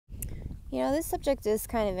You know, this subject is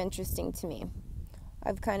kind of interesting to me.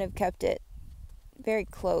 I've kind of kept it very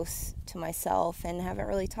close to myself and haven't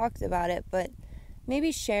really talked about it, but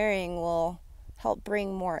maybe sharing will help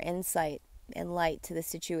bring more insight and light to the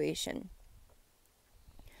situation.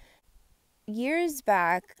 Years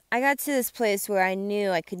back, I got to this place where I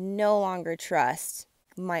knew I could no longer trust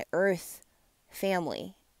my Earth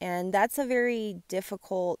family, and that's a very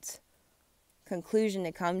difficult conclusion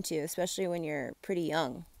to come to, especially when you're pretty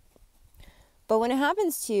young. But when it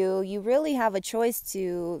happens to you, you really have a choice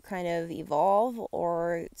to kind of evolve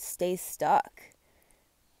or stay stuck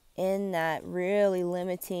in that really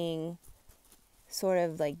limiting sort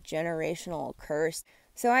of like generational curse.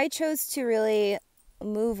 So I chose to really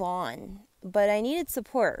move on, but I needed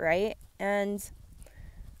support, right? And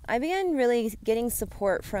I began really getting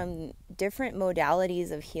support from different modalities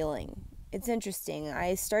of healing. It's interesting.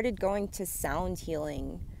 I started going to sound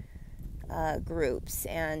healing groups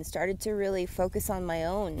and started to really focus on my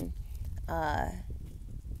own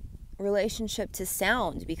relationship to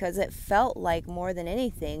sound, because it felt like more than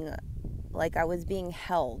anything like I was being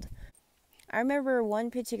held. I remember one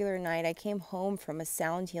particular night I came home from a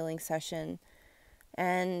sound healing session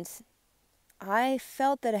and I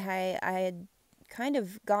felt that I had kind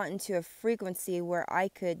of gotten to a frequency where I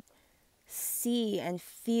could see and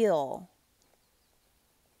feel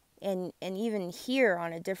and even hear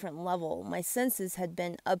on a different level. My senses had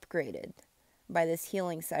been upgraded by this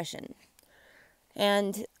healing session.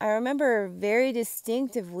 And I remember very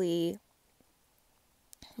distinctively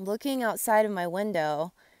looking outside of my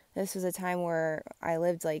window. This was a time where I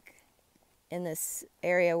lived like in this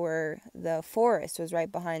area where the forest was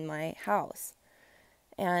right behind my house.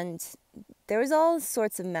 And there was all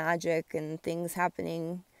sorts of magic and things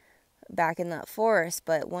happening back in that forest,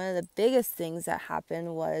 but one of the biggest things that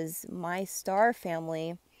happened was my star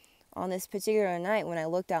family on this particular night. When I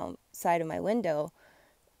looked outside of my window,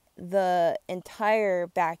 the entire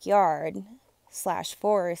backyard /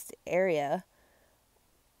 forest area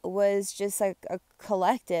was just like a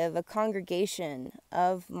collective, a congregation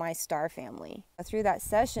of my star family. Through that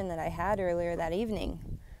session that I had earlier that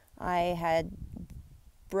evening, I had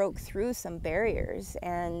broke through some barriers,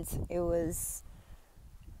 and it was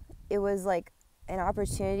like an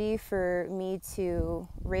opportunity for me to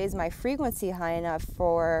raise my frequency high enough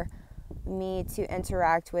for me to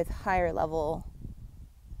interact with higher level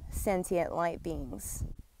sentient light beings.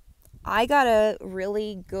 I got a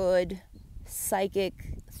really good psychic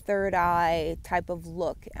third eye type of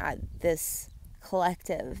look at this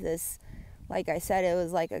collective. This, like I said, it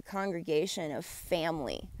was like a congregation of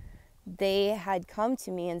family. They had come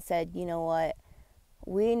to me and said, you know what,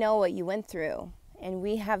 we know what you went through, and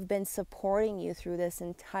we have been supporting you through this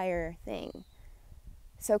entire thing.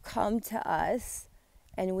 So come to us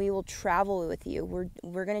and we will travel with you.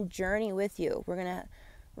 We're going to journey with you. We're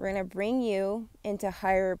going to bring you into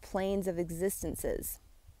higher planes of existences.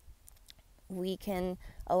 We can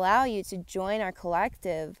allow you to join our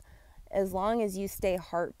collective as long as you stay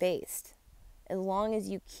heart-based, as long as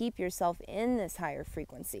you keep yourself in this higher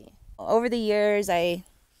frequency. Over the years, I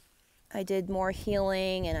did more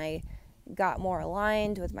healing and I got more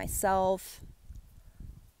aligned with myself,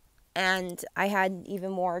 and I had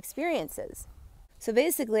even more experiences. So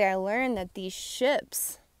basically, I learned that these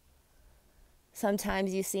ships,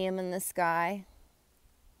 sometimes you see them in the sky,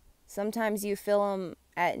 sometimes you feel them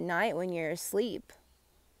at night when you're asleep.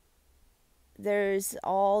 There's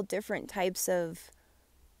all different types of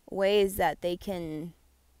ways that they can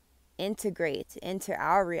integrate into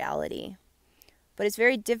our reality. But it's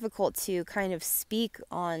very difficult to kind of speak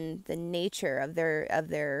on the nature of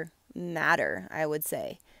their matter, I would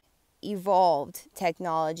say. Evolved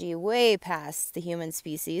technology way past the human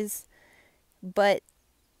species, but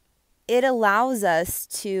it allows us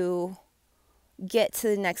to get to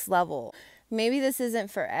the next level. Maybe this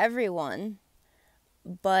isn't for everyone,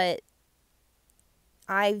 but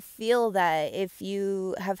I feel that if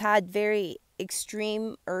you have had very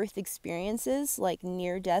extreme Earth experiences, like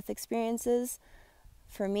near-death experiences,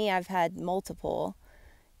 for me, I've had multiple,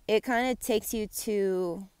 it kind of takes you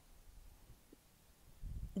to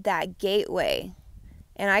that gateway,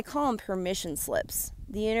 and I call them permission slips.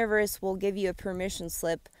 The universe will give you a permission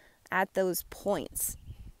slip at those points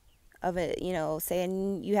of it. You know, say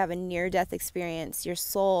you have a near-death experience, your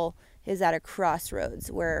soul is at a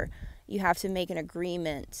crossroads where you have to make an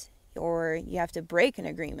agreement or you have to break an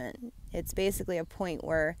agreement. It's basically a point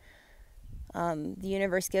where the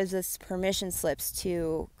universe gives us permission slips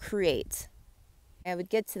to create. I would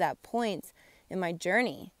get to that point in my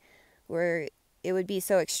journey where it would be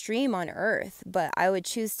so extreme on Earth, but I would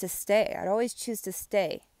choose to stay. I'd always choose to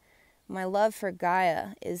stay. my love for Gaia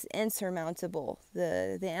is insurmountable.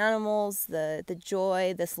 The animals, the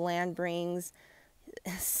joy this land brings,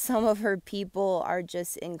 some of her people are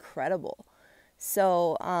just incredible.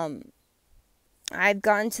 So I've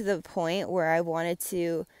gotten to the point where I wanted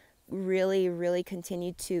to really, really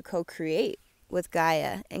continue to co-create with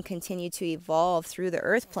Gaia and continue to evolve through the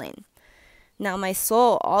earth plane. Now, my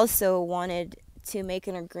soul also wanted to make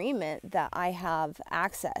an agreement that I have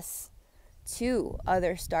access to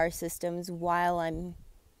other star systems while I'm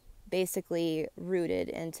basically rooted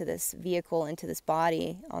into this vehicle, into this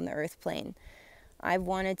body on the earth plane. I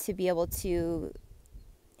wanted to be able to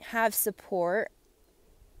have support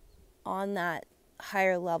on that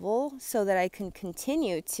higher level so that I can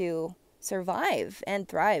continue to survive and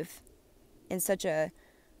thrive in such a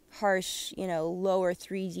harsh, lower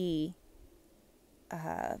 3D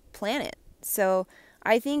planet. So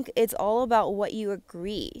I think it's all about what you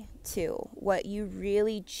agree to, what you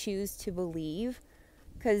really choose to believe.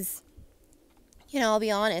 Because, I'll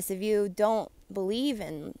be honest, if you don't believe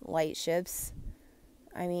in light ships,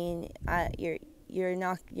 I mean, you're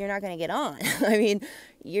not going to get on. I mean,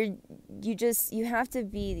 you have to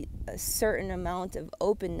be a certain amount of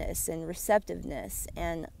openness and receptiveness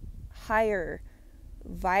and higher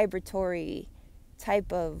vibratory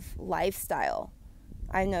type of lifestyle.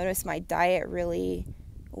 I noticed my diet really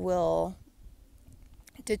will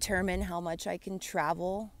determine how much I can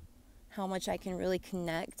travel, how much I can really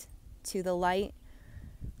connect to the light.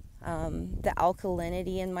 The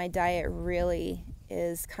alkalinity in my diet really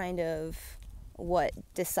is kind of what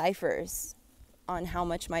deciphers on how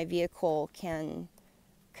much my vehicle can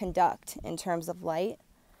conduct in terms of light.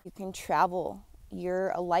 You can travel. You're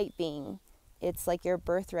a light being. It's like your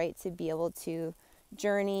birthright to be able to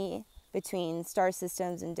journey between star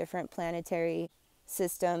systems and different planetary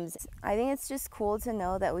systems. I think it's just cool to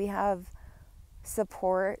know that we have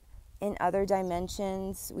support in other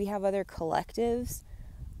dimensions. We have other collectives,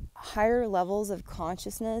 higher levels of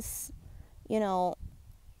consciousness.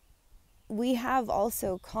 We have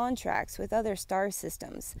also contracts with other star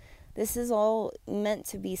systems. This is all meant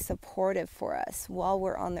to be supportive for us while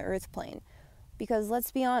we're on the earth plane. Because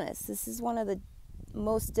let's be honest, this is one of the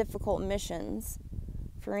most difficult missions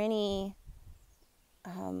for any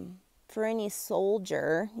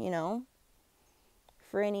soldier,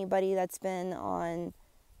 for anybody that's been on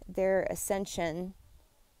their ascension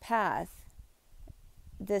path.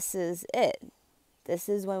 This is it. This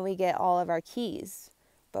is when we get all of our keys,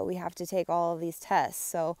 but we have to take all of these tests.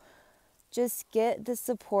 So just get the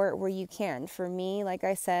support where you can. For me, like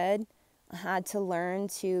I said, I had to learn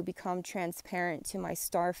to become transparent to my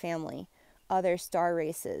star family, other star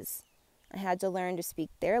races. I had to learn to speak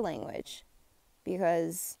their language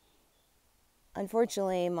because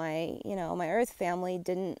unfortunately my earth family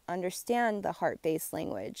didn't understand the heart-based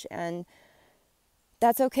language, and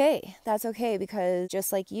that's okay. That's okay, because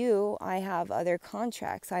just like you, I have other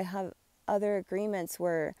contracts. I have other agreements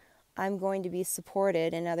where I'm going to be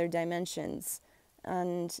supported in other dimensions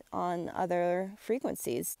and on other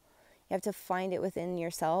frequencies. You have to find it within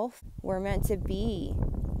yourself. We're meant to be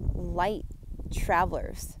light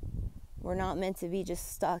travelers. We're not meant to be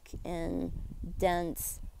just stuck in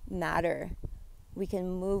dense matter. We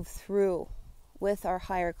can move through with our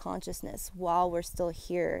higher consciousness while we're still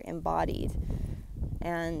here embodied.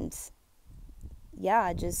 And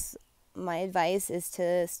yeah, just my advice is to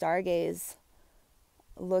stargaze,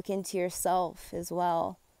 look into yourself as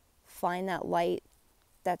well, find that light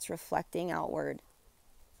that's reflecting outward,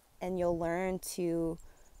 and you'll learn to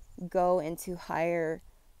go into higher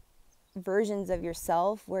versions of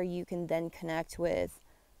yourself where you can then connect with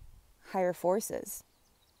higher forces,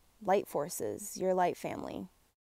 light forces, your light family.